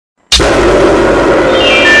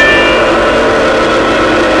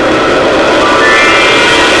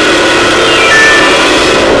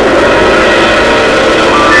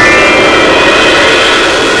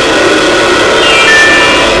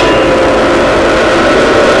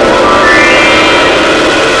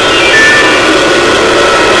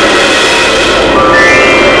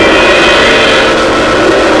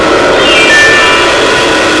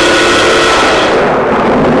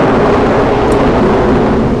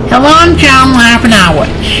Hello, I'm John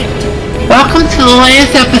Lavinowich. Welcome to the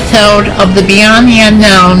latest episode of the Beyond the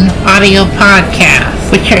Unknown audio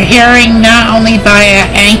podcast, which you're hearing not only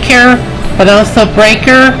via Anchor, but also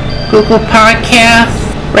Breaker, Google Podcasts,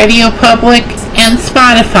 Radio Public, and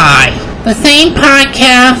Spotify. The same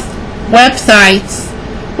podcast websites,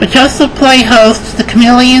 which also play host to the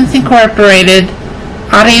Chameleons Incorporated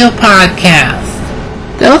audio podcast.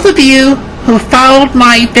 Those of you who followed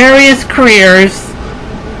my various careers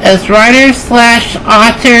as writer slash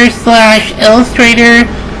author slash illustrator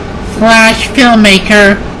slash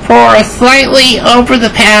filmmaker for slightly over the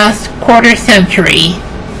past quarter century,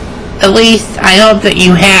 at least I hope that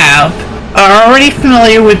you have, are already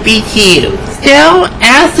familiar with BTU. Still,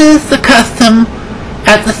 as is the custom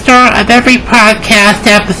at the start of every podcast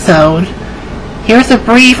episode, here's a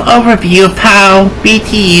brief overview of how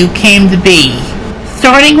BTU came to be.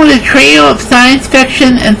 Starting with a trio of science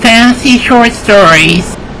fiction and fantasy short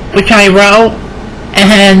stories, which I wrote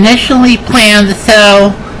and had initially planned to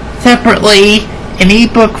sell separately in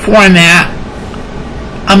ebook format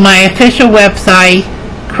on my official website,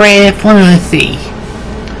 Creative Fluency.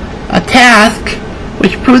 A task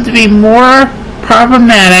which proved to be more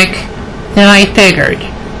problematic than I figured,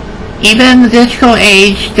 even in the digital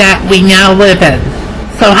age that we now live in.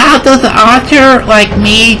 So how does an author like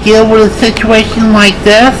me deal with a situation like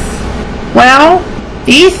this? Well,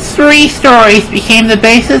 these three stories became the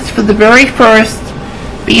basis for the very first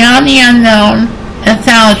Beyond the Unknown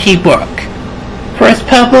anthology book, first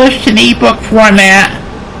published in ebook format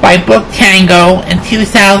by Book Tango in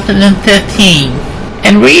 2015,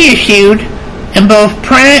 and reissued in both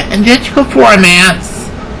print and digital formats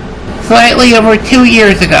slightly over 2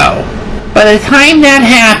 years ago. By the time that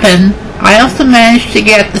happened, I also managed to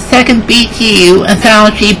get the second BTU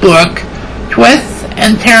anthology book, Twists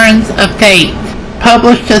and Turns of Fate,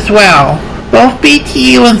 published as well. Both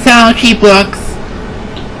BTU anthology books,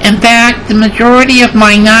 in fact the majority of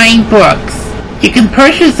my 9 books, you can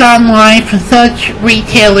purchase online from such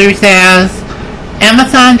retailers as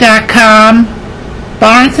Amazon.com,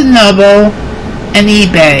 Barnes & Noble, and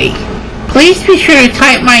eBay. Please be sure to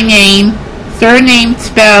type my name, surname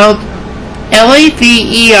spelled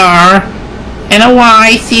Lavernoych,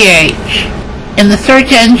 in the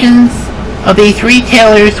search engines of these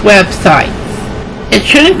retailers' websites. It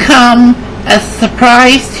shouldn't come as a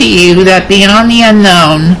surprise to you that Beyond the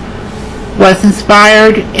Unknown was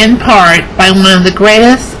inspired in part by one of the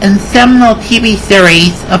greatest and seminal TV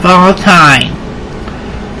series of all time,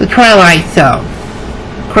 The Twilight Zone,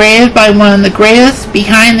 created by one of the greatest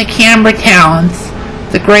behind-the-camera talents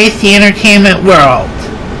to grace the entertainment world,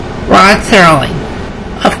 Rod Serling.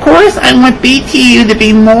 Of course, I want BTU to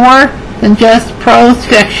be more than just prose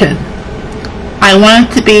fiction. I want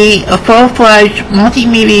it to be a full-fledged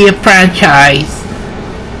multimedia franchise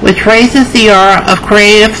which raises the art of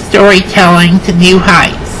creative storytelling to new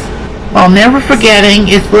heights, while never forgetting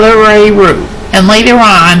its literary root. And later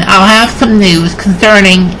on, I'll have some news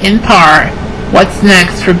concerning, in part, what's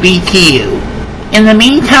next for BTU. In the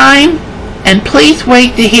meantime, and please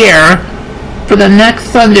wait to hear for the next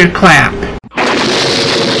thunderclap.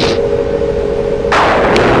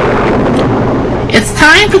 It's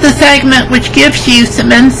time for the segment which gives you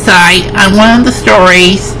some insight on one of the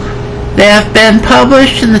stories that have been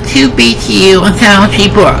published in the 2 BTU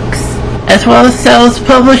anthology books, as well as those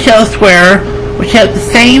published elsewhere which have the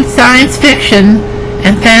same science fiction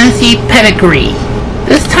and fantasy pedigree.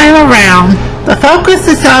 This time around, the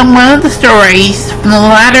focus is on one of the stories from the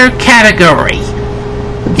latter category,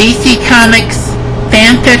 the DC Comics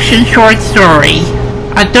fanfiction short story,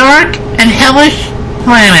 A Dark and Hellish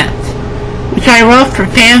Planet, which I wrote for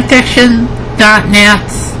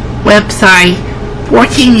fanfiction.net's website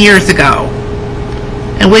 14 years ago,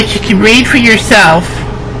 and which you can read for yourself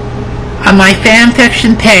on my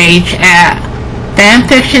fanfiction page at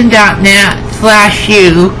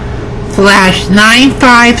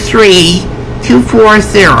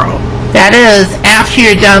fanfiction.net/u/953240. That is, after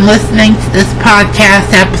you're done listening to this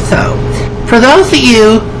podcast episode. For those of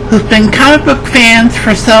you who've been comic book fans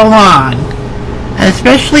for so long, and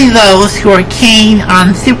especially those who are keen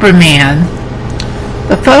on Superman,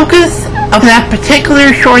 the focus of that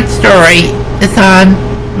particular short story is on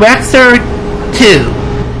Rexer 2,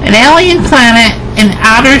 an alien planet in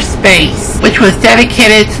outer space which was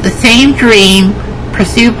dedicated to the same dream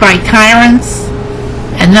pursued by tyrants,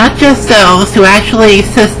 and not just those who actually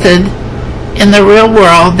existed in the real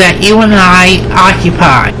world that you and I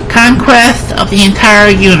occupy. Conquest of the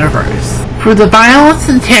entire universe. Through the violence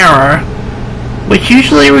and terror, which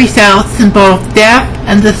usually results in both death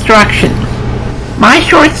and destruction. My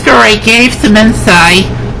short story gave some insight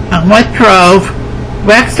on what drove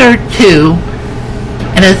Wexler II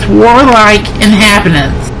and its warlike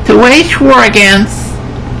inhabitants to wage war against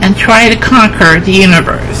and try to conquer the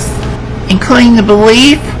universe, including the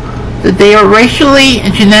belief that they are racially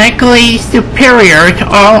and genetically superior to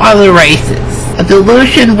all other races, a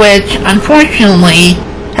delusion which, unfortunately,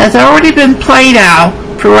 has already been played out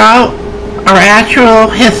throughout our actual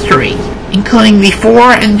history, including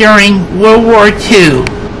before and during World War II,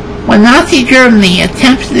 when Nazi Germany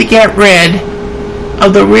attempted to get rid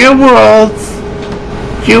of the real world's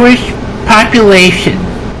Jewish population.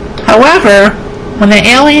 However, when an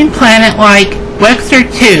alien planet like Wexler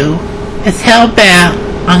II is hell-bent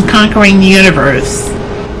on conquering the universe,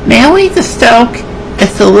 mainly to stoke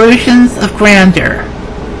its delusions of grandeur,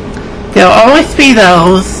 there will always be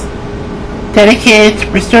those dedicated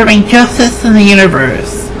to preserving justice in the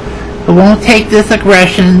universe who won't take this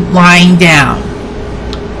aggression lying down,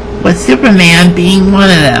 with Superman being one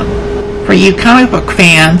of them. For you comic book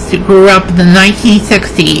fans who grew up in the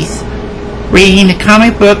 1960s reading the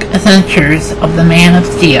comic book adventures of the Man of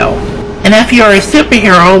Steel. And if you're a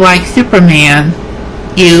superhero like Superman,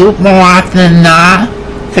 you, more often than not,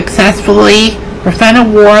 successfully prevent a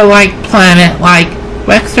war-like planet like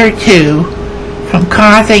Wexler II from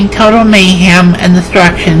causing total mayhem and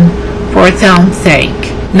destruction for its own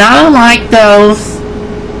sake. Not unlike those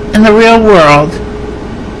in the real world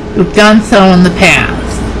who've done so in the past,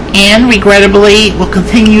 and regrettably will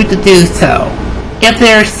continue to do so. If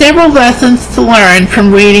there are several lessons to learn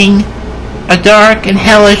from reading A Dark and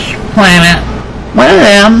Hellish Planet, one of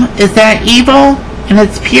them is that evil in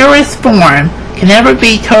its purest form can never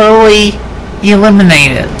be totally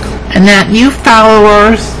eliminated, and that new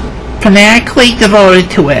followers fanatically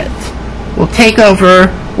devoted to it will take over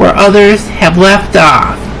where others have left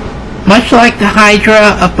off, much like the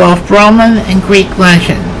Hydra of both Roman and Greek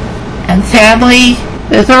legend. And sadly,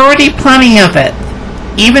 there's already plenty of it,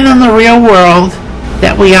 even in the real world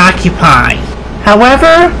that we occupy.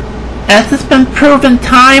 However, as has been proven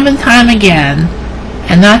time and time again,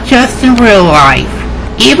 and not just in real life,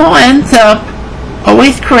 evil ends up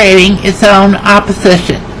always creating its own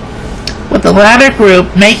opposition, with the latter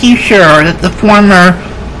group making sure that the former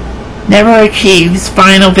never achieves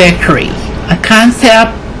final victory, a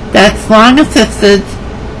concept that's long existed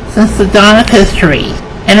since the dawn of history,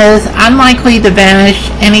 and is unlikely to vanish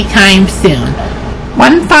anytime soon.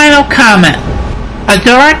 One final comment. A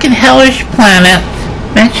Dark and Hellish Planet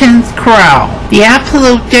mentions Kal-El, the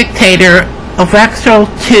absolute dictator of Wexler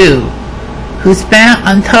II, who's bent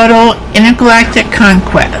on total intergalactic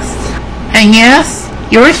conquest. And yes,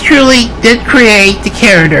 yours truly did create the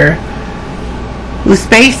character, who's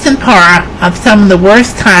based in part of some of the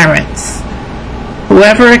worst tyrants who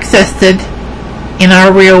ever existed in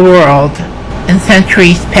our real world in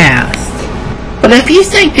centuries past. But if you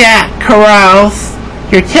think that Kal-El's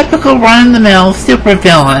your typical run-of-the-mill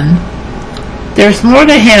supervillain, there's more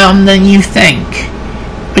to him than you think,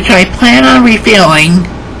 which I plan on revealing,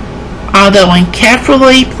 although in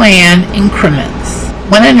carefully planned increments,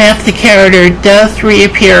 when and if the character does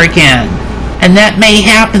reappear again, and that may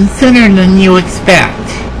happen sooner than you expect.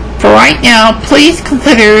 For right now, please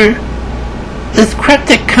consider this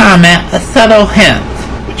cryptic comment a subtle hint,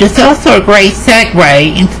 which is also a great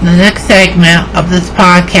segue into the next segment of this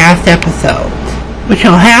podcast episode, which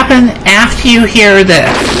will happen after you hear this.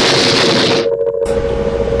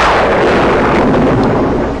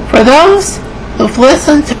 For those who've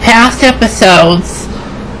listened to past episodes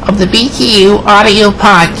of the BTU audio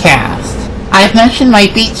podcast, I've mentioned my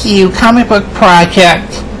BTU comic book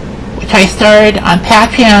project, which I started on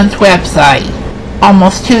Patreon's website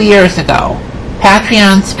almost 2 years ago.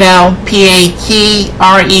 Patreon spelled Patreon.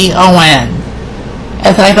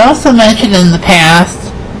 As I've also mentioned in the past,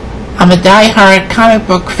 I'm a die-hard comic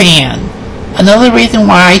book fan, another reason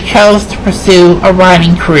why I chose to pursue a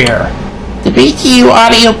writing career. The BTU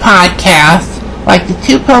audio podcast, like the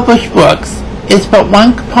 2 published books, is but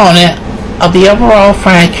one component of the overall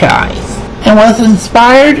franchise, and was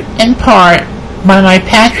inspired in part by my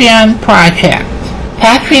Patreon project.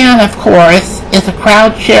 Patreon, of course, is a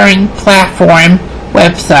crowd-sharing platform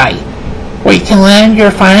website where you can lend your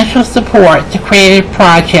financial support to creative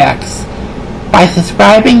projects by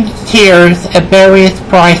subscribing to tiers at various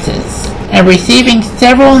prices and receiving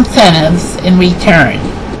several incentives in return.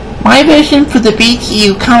 My vision for the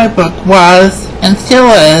BTU comic book was, and still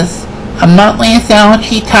is, a monthly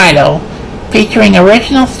anthology title featuring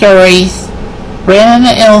original stories written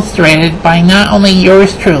and illustrated by not only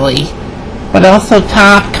yours truly, but also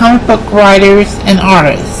top comic book writers and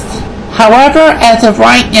artists. However, as of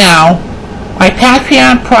right now, my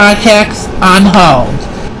Patreon project's on hold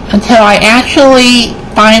until I actually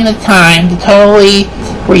find the time to totally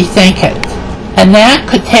rethink it. And that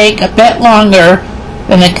could take a bit longer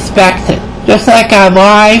than expected. Just like our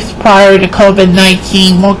lives prior to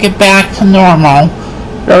COVID-19 will get back to normal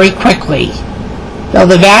very quickly, though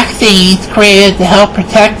the vaccines created to help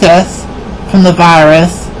protect us from the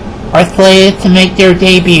virus are slated to make their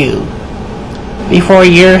debut before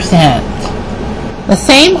year's end. The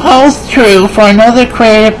same holds true for another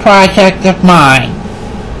creative project of mine,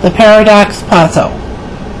 The Paradox Puzzle,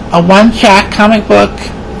 a one-shot comic book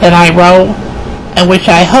that I wrote and which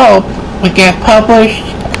I hope would get published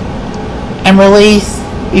and released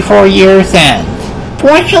before year's end.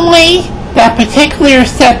 Fortunately, that particular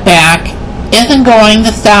setback isn't going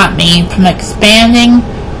to stop me from expanding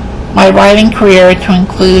my writing career to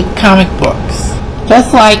include comic books.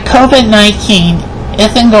 Just like COVID-19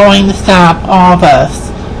 isn't going to stop all of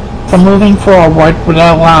us from moving forward with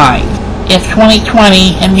our lives, if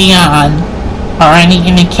 2020 and beyond are any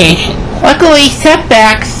indication. Luckily,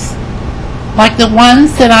 setbacks like the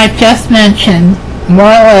ones that I've just mentioned more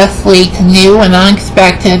or less lead to new and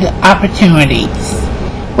unexpected opportunities.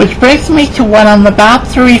 Which brings me to what I'm about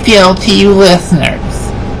to reveal to you listeners.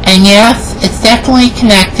 And yes, it's definitely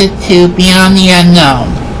connected to Beyond the Unknown.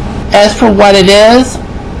 As for what it is,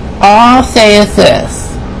 all I'll say is this.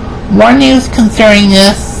 More news concerning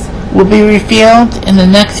this will be revealed in the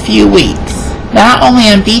next few weeks. Not only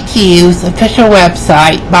on BTU's official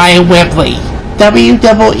website via Weebly,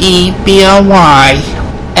 WEEBLY,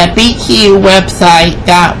 at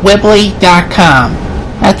btuwebsite.weebly.com.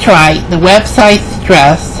 That's right, the website's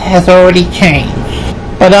address has already changed,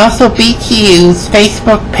 but also BTU's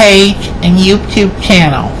Facebook page and YouTube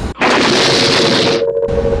channel.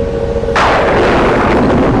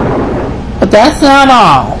 But that's not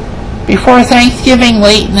all. Before Thanksgiving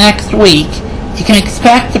late next week, you can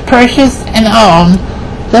expect to purchase and own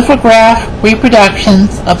lithograph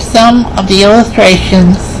reproductions of some of the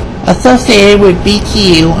illustrations associated with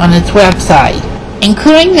BTU on its website,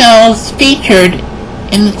 including those featured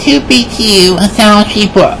in the two BTU anthology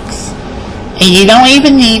books. And you don't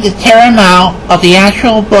even need to tear them out of the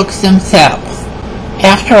actual books themselves.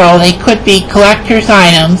 After all, they could be collector's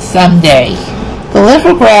items someday. The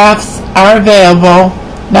lithographs are available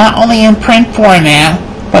not only in print format,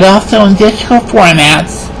 but also in digital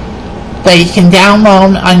formats that you can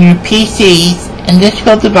download on your PCs and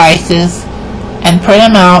digital devices and print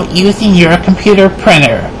them out using your computer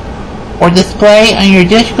printer or display on your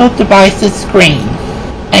digital device's screen.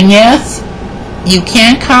 And yes, you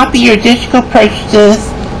can copy your digital purchases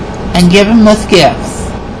and give them as gifts.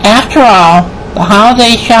 After all, the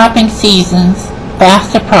holiday shopping season's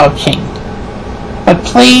fast approaching. But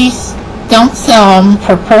please don't sell them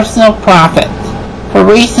for personal profit, for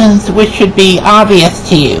reasons which should be obvious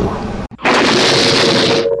to you.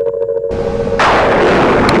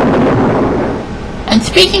 And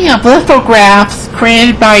speaking of lithographs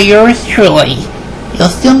created by yours truly, you'll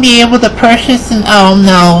soon be able to purchase and own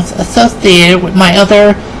those associated with my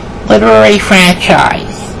other literary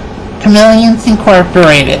franchise, Chameleons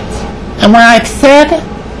Incorporated. And what I've said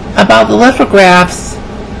about the lithographs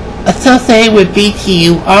associated with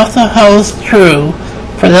BTU also holds true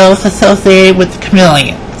for those associated with the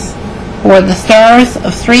Chameleons, who are the stars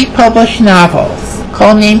of 3 published novels,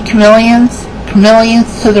 codenamed Chameleons,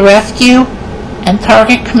 Chameleons to the Rescue, and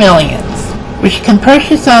Target Chameleons, which you can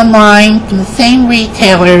purchase online from the same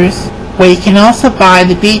retailers where you can also buy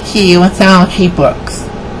the BTU anthology books.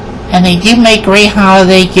 And they do make great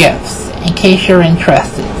holiday gifts, in case you're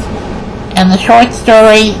interested. And the short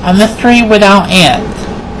story, A Mystery Without End,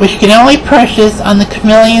 which you can only purchase on the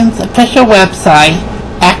Chameleons official website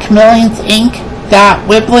at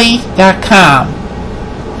chameleonsinc.weebly.com.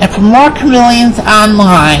 And for more Chameleons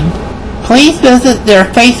online, please visit their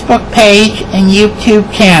Facebook page and YouTube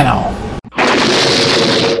channel.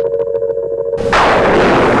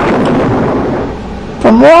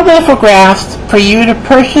 For more lithographs for you to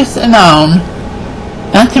purchase and own,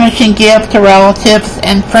 not to mention give to relatives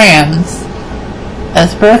and friends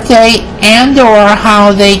as birthday and or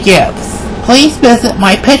holiday gifts, please visit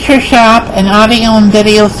my picture shop and audio and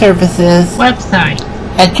video services website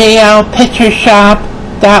at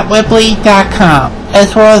jlpictureshop.weebly.com,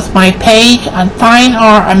 as well as my page on Fine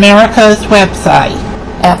Art America's website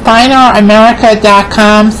at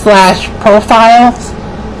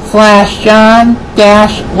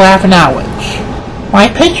fineartamerica.com/profiles/John-Lavinowich. My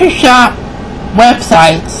picture shop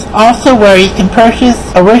websites also where you can purchase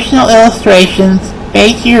original illustrations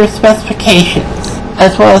made to your specifications,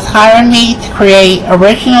 as well as hire me to create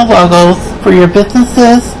original logos for your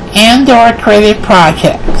businesses and or creative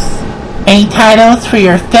projects. Main titles for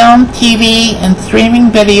your film, TV, and streaming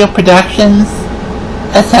video productions,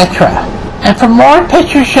 etc. And for more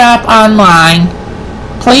Picture Shop Online,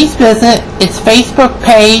 please visit its Facebook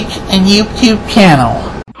page and YouTube channel.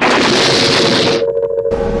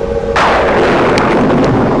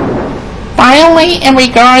 Finally, in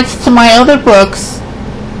regards to my other books,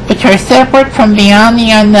 which are separate from Beyond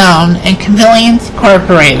the Unknown and Chameleons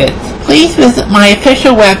Incorporated, please visit my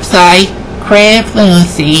official website, Creative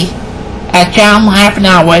Lunacy, at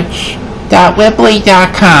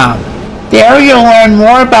johnlavinowich.weebly.com. There you'll learn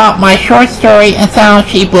more about my short story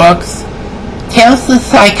anthology books, Tales of the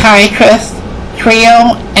Psychiatrist,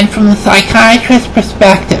 Trio, and From the Psychiatrist's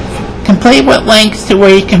Perspective, complete with links to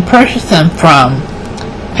where you can purchase them from,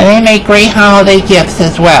 and they make great holiday gifts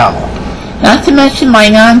as well. Not to mention my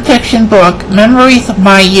non-fiction book, Memories of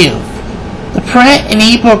My Youth. The print and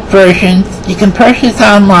ebook versions you can purchase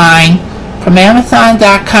online from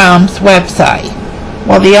Amazon.com's website,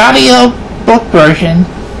 while the audio book version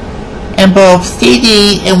in both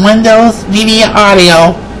CD and Windows Media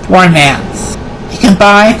Audio formats you can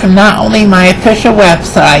buy from not only my official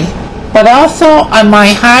website, but also on my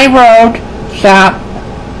High Road shop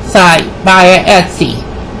site via Etsy,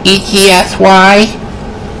 ETSY,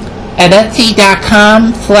 at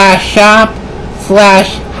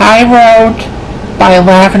etsy.com/shop/highroad by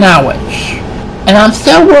Lavinowich. And I'm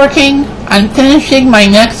still working on finishing my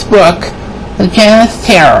next book, The Janus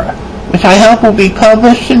Terror, which I hope will be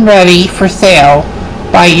published and ready for sale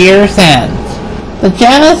by year's end. The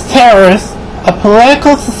Janus Terror, a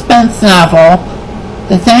political suspense novel,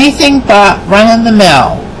 is anything but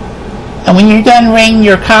run-of-the-mill, and when you're done reading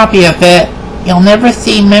your copy of it, you'll never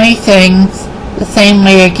see many things the same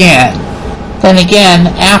way again. Then again,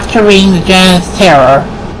 after reading The Janus Terror,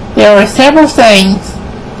 there are several things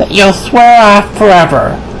that you'll swear off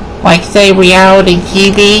forever, like say reality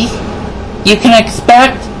TV. You can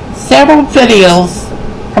expect several videos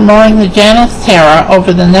promoting The Janus Terror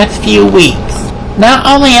over the next few weeks, not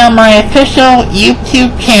only on my official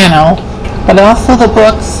YouTube channel, but also the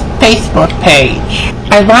book's Facebook page.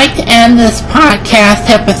 I'd like to end this podcast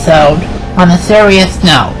episode on a serious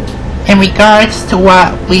note in regards to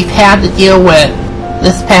what we've had to deal with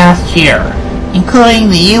this past year, including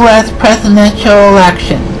the U.S. presidential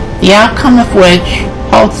election, the outcome of which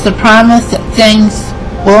holds the promise that things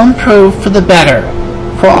will improve for the better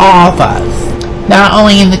for all of us, not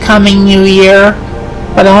only in the coming new year,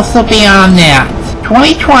 but also beyond that.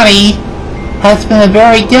 2020 has been a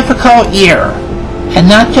very difficult year, and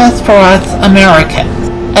not just for us Americans,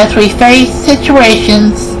 as we face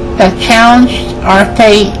situations that challenged our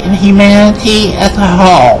fate and humanity as a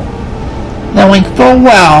whole, knowing full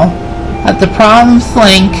well that the problems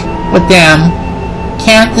linked with them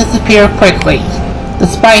can't disappear quickly,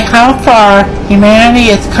 despite how far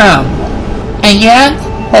humanity has come. And yet,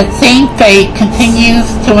 that same fate continues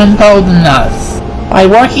to embolden us by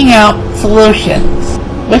working out solutions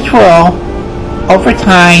which will, over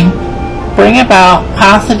time, bring about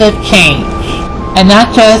positive change, and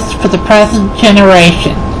not just for the present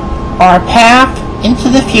generation. Our path into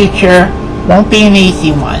the future won't be an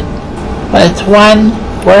easy one, but it's one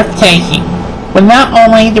worth taking, with not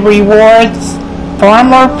only the rewards far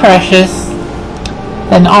more precious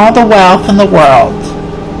than all the wealth in the world,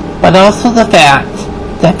 but also the fact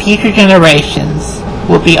that future generations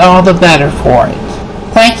will be all the better for it.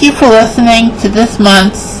 Thank you for listening to this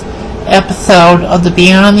month's episode of the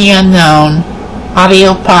Beyond the Unknown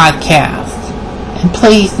audio podcast. And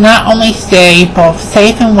please not only stay both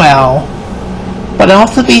safe and well, but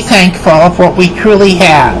also be thankful of what we truly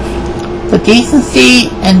have, the decency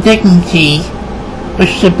and dignity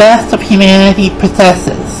which the best of humanity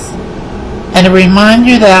possesses, and a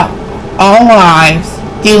reminder that all lives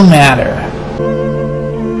do matter.